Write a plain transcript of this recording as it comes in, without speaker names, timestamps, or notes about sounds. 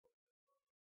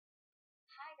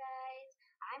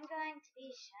I'm going to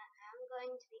be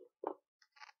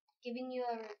giving you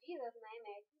a review of my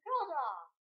American Girl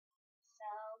doll.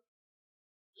 So,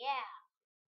 yeah,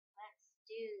 let's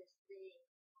do this thing.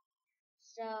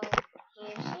 So,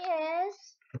 here she is.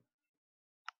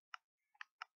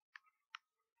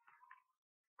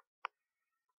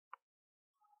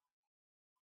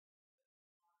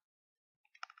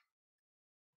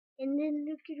 And then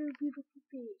look at her beautiful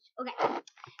face. Okay,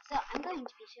 so I'm going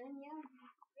to be showing you a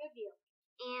review.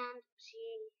 And she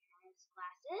has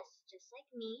glasses, just like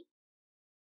me.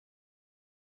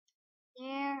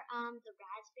 They're the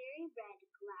raspberry red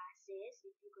glasses.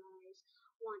 If you guys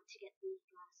want to get these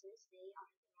glasses, they are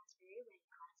the raspberry red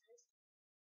glasses.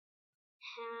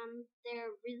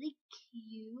 They're really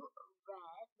cute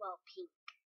red, well, pink.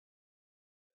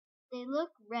 They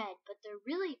look red, but they're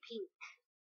really pink.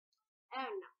 I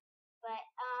don't know. But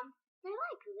they're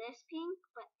like this pink,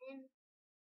 but in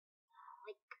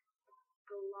like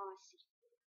glossy.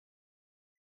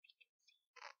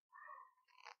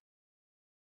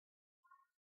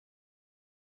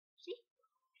 See?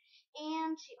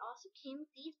 And she also came with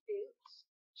these boots.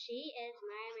 She is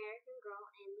my American Girl,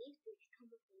 and these boots come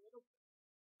with a little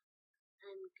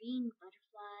green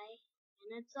butterfly,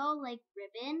 and it's all like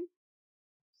ribbon.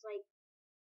 It's like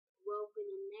woven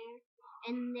in there.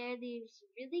 And they're these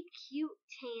really cute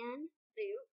tan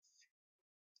boots.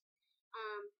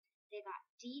 They got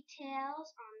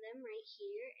details on them right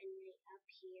here and right up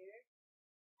here,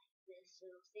 like this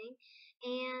little thing.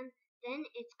 And then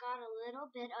it's got a little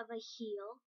bit of a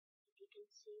heel, if you can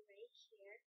see right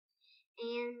here.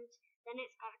 And then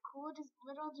it's got a cool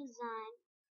little design.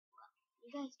 Well, you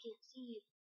guys can't see.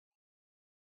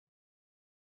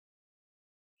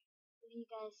 If you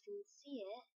guys can see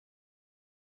it.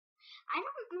 I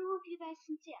don't know if you guys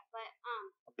can see it, but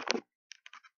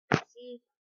see if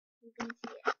you can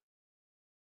see it.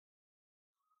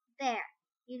 There,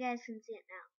 you guys can see it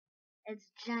now. It's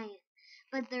giant,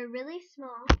 but they're really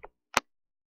small.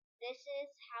 This is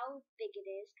how big it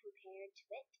is compared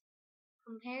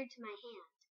to my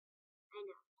hand. I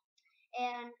know.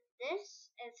 And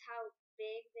this is how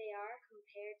big they are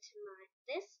compared to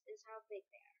this is how big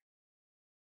they are.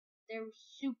 They're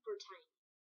super tiny.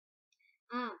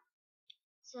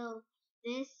 So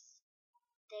they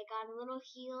got a little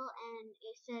heel, and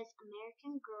it says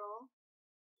American Girl,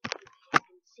 if you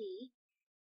can see.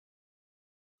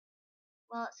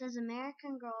 Well, it says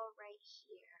American Girl right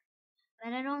here,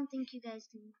 but I don't think you guys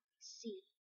can see.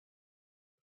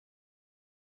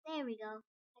 There we go.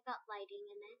 I got lighting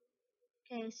in it.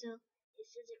 Okay, so it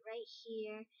says it right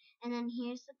here, and then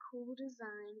here's the cool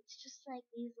design. It's just like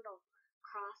these little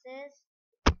crosses,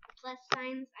 plus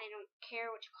signs, I don't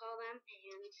care what you call them,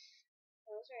 and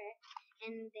those are it.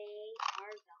 And they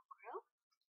are Velcro,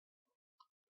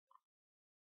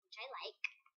 which I like.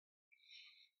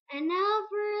 And now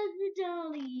for the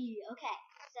dolly. Okay,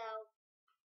 so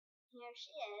here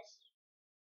she is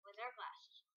with her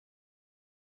glasses.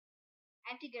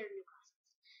 I have to get her new glasses,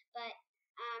 but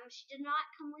she did not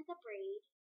come with a braid.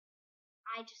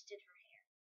 I just did her hair,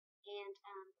 and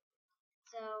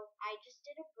so I just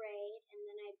did a braid, and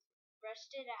then I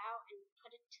brushed it out and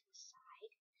put it to the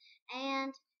side.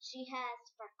 And she has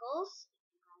freckles,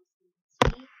 if you guys can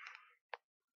see.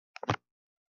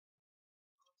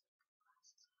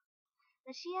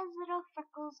 But she has little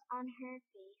freckles on her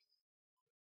face.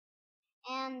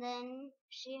 And then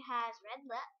she has red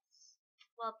lips,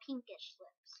 well, pinkish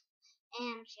lips.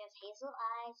 And she has hazel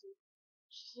eyes, and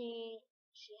she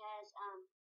has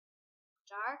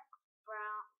dark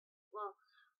brown, well,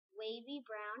 wavy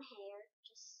brown hair,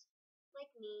 just like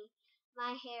me.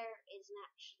 My hair is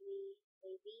naturally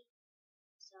wavy,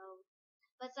 so,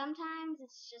 but sometimes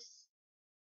it's just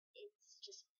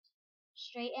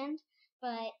straightened.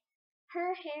 But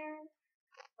her hair,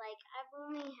 like, I've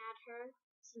only had her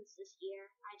since this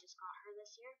year. I just got her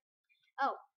this year.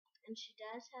 Oh, and she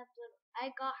does have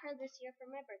I got her this year for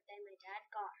my birthday. My dad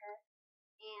got her,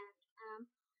 and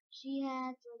she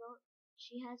has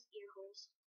ear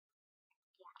holes.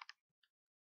 Yeah.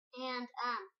 And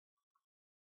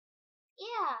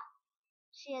yeah,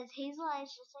 she has hazel eyes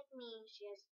just like me.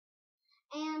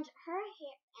 And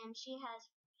she has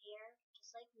hair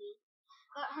just like me.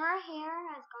 But her hair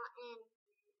has gotten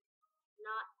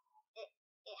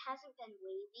it hasn't been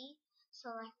wavy. So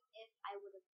like if I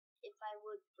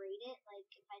would braid it, like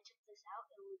if I took this out,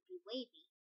 it would be wavy.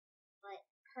 But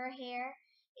her hair,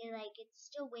 it's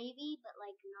still wavy, but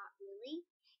like not really.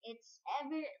 It's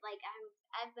I've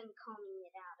been combing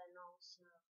it out, and also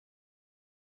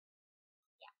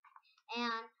yeah.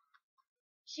 And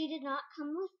she did not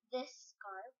come with this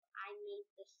scarf. I I made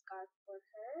this scarf for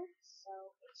her.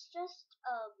 So it's just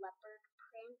a leopard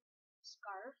print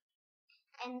scarf.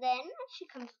 And then she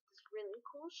comes with this really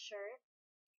cool shirt.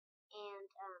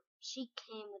 And she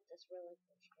came with this really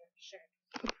cool shirt.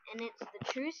 And it's the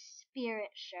True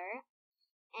Spirit shirt.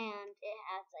 And it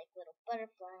has like little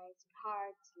butterflies and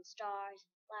hearts and stars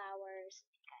and flowers.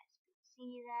 If you guys can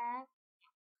see that.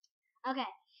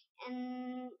 Okay.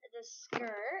 And the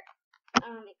skirt.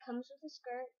 It comes with a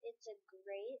skirt. It's a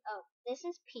gray. Oh, this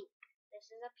is pink. This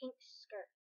is a pink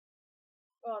skirt.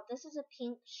 Well, this is a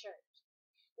pink shirt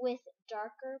with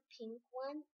darker pink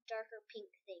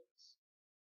things.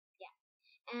 Yeah.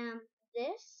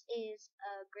 This is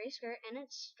a gray skirt and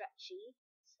it's stretchy,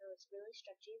 so it's really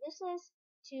stretchy. This is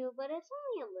too, but it's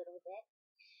only a little bit.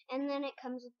 And then it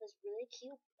comes with this really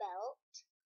cute belt.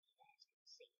 You guys can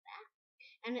see that.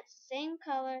 And it's the same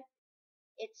color.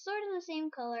 It's sort of the same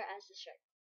color as the shirt,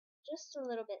 just a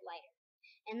little bit lighter.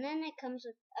 And then it comes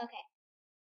with, okay,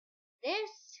 then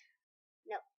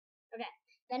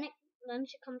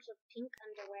she comes with pink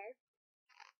underwear.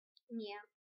 Yeah.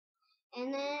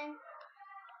 And then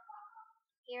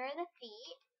here are the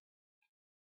feet.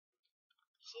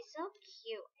 She's so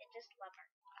cute. I just love her.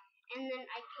 And then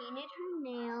I painted her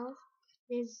nails.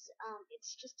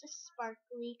 It's just a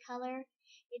sparkly color.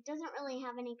 It doesn't really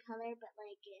have any color, but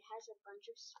like it has a bunch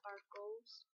of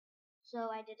sparkles.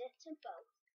 So I did it to both.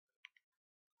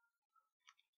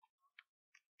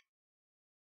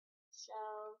 So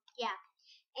yeah,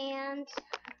 and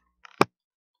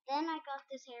then I got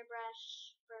this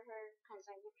hairbrush for her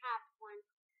because I didn't have one.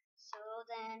 So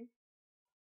then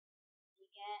you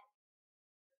get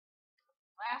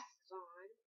glasses on.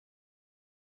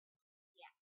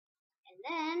 Yeah, and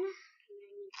then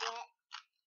you get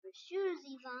the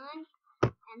shoesies on,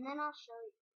 and then I'll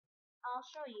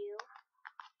show you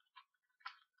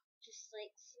just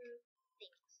like some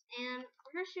things. And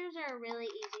her shoes are really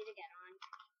easy to get on.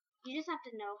 You just have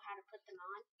to know how to put them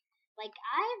on. Like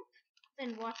I've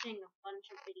been watching a bunch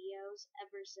of videos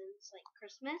ever since like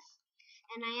Christmas,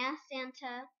 and I asked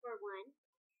Santa for one,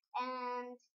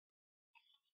 and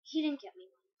he didn't get me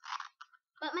one.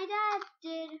 But my dad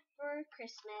did for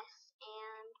Christmas,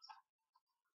 and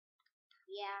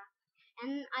yeah.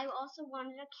 And I also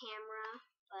wanted a camera,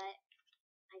 but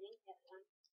I didn't get one.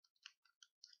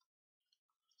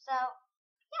 So,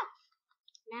 yeah.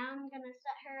 Now I'm going to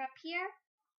set her up here,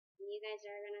 and you guys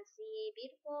are going to see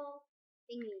beautiful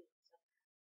thingies.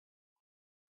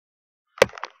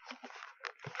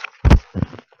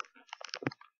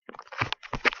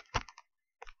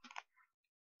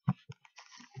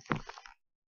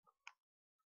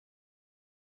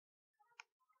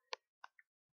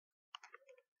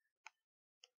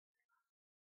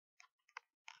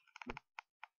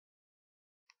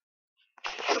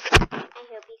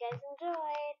 I hope you guys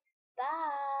enjoyed.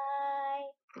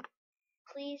 Bye.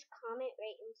 Please comment,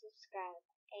 rate, and subscribe.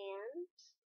 And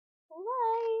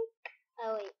like.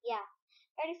 Oh, wait. Yeah.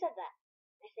 I already said that,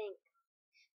 I think.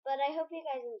 But I hope you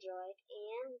guys enjoyed.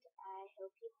 And I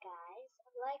hope you guys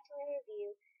like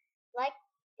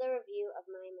the review of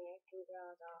my American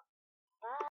Girl doll. Bye.